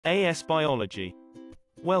AS Biology.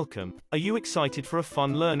 Welcome. Are you excited for a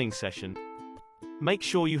fun learning session? Make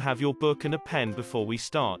sure you have your book and a pen before we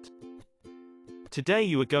start. Today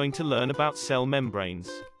you are going to learn about cell membranes.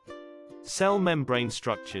 Cell membrane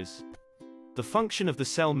structures. The function of the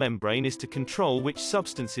cell membrane is to control which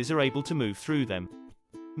substances are able to move through them.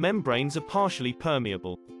 Membranes are partially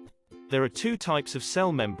permeable. There are two types of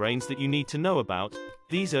cell membranes that you need to know about.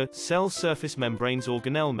 These are cell surface membranes,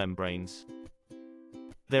 organelle membranes.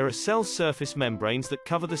 There are cell surface membranes that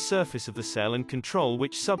cover the surface of the cell and control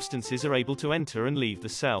which substances are able to enter and leave the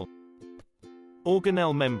cell.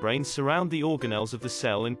 Organelle membranes surround the organelles of the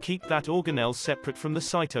cell and keep that organelle separate from the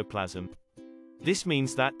cytoplasm. This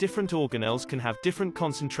means that different organelles can have different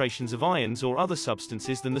concentrations of ions or other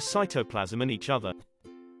substances than the cytoplasm and each other.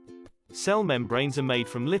 Cell membranes are made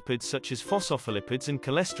from lipids such as phospholipids and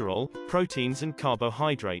cholesterol, proteins and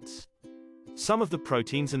carbohydrates. Some of the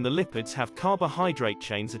proteins and the lipids have carbohydrate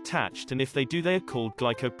chains attached, and if they do, they are called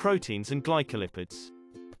glycoproteins and glycolipids.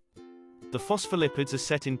 The phospholipids are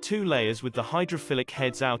set in two layers with the hydrophilic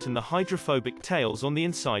heads out and the hydrophobic tails on the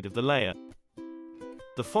inside of the layer.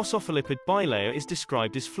 The phospholipid bilayer is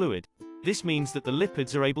described as fluid. This means that the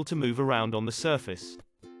lipids are able to move around on the surface.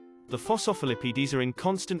 The phospholipids are in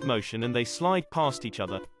constant motion and they slide past each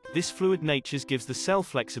other. This fluid nature gives the cell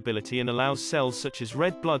flexibility and allows cells such as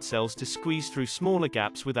red blood cells to squeeze through smaller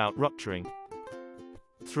gaps without rupturing.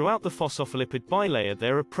 Throughout the phospholipid bilayer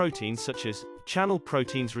there are proteins such as channel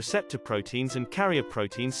proteins, receptor proteins and carrier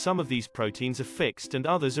proteins. Some of these proteins are fixed and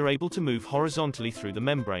others are able to move horizontally through the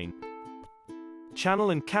membrane. Channel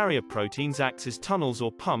and carrier proteins act as tunnels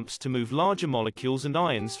or pumps to move larger molecules and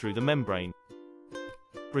ions through the membrane.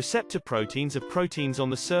 Receptor proteins are proteins on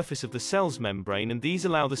the surface of the cell's membrane, and these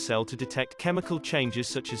allow the cell to detect chemical changes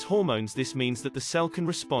such as hormones. This means that the cell can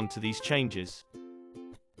respond to these changes.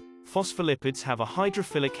 Phospholipids have a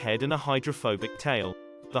hydrophilic head and a hydrophobic tail.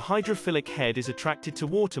 The hydrophilic head is attracted to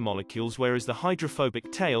water molecules, whereas the hydrophobic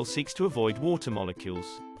tail seeks to avoid water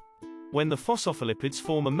molecules. When the phospholipids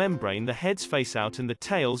form a membrane, the heads face out and the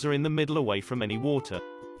tails are in the middle away from any water.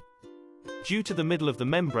 Due to the middle of the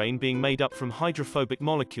membrane being made up from hydrophobic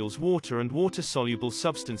molecules, water and water-soluble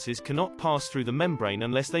substances cannot pass through the membrane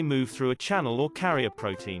unless they move through a channel or carrier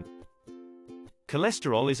protein.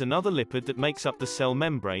 Cholesterol is another lipid that makes up the cell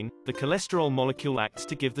membrane. The cholesterol molecule acts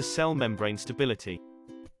to give the cell membrane stability.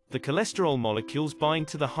 The cholesterol molecules bind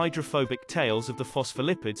to the hydrophobic tails of the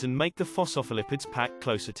phospholipids and make the phospholipids pack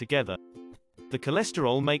closer together. The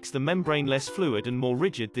cholesterol makes the membrane less fluid and more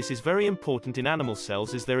rigid. This is very important in animal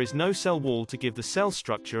cells as there is no cell wall to give the cell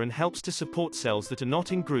structure and helps to support cells that are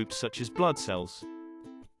not in groups such as blood cells.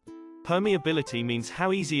 Permeability means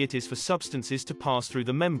how easy it is for substances to pass through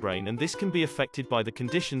the membrane, and this can be affected by the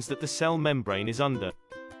conditions that the cell membrane is under.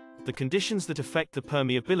 The conditions that affect the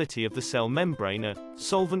permeability of the cell membrane are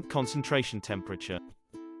solvent concentration, temperature.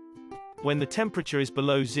 When the temperature is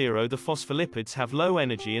below zero, the phospholipids have low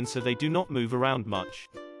energy and so they do not move around much.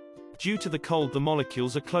 Due to the cold, the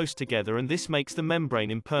molecules are close together and this makes the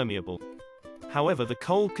membrane impermeable. However, the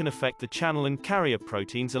cold can affect the channel and carrier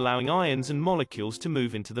proteins, allowing ions and molecules to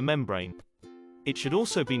move into the membrane. It should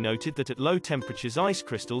also be noted that at low temperatures ice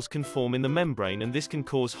crystals can form in the membrane, and this can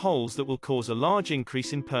cause holes that will cause a large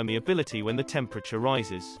increase in permeability when the temperature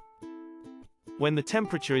rises. When the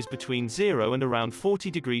temperature is between 0 and around 40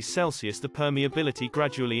 degrees Celsius, the permeability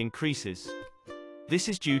gradually increases. This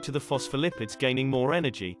is due to the phospholipids gaining more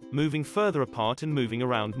energy, moving further apart and moving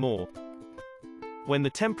around more. When the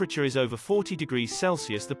temperature is over 40 degrees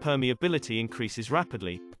Celsius, the permeability increases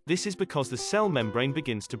rapidly. This is because the cell membrane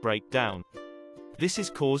begins to break down. This is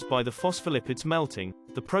caused by the phospholipids melting,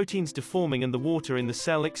 the proteins deforming and the water in the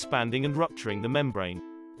cell expanding and rupturing the membrane.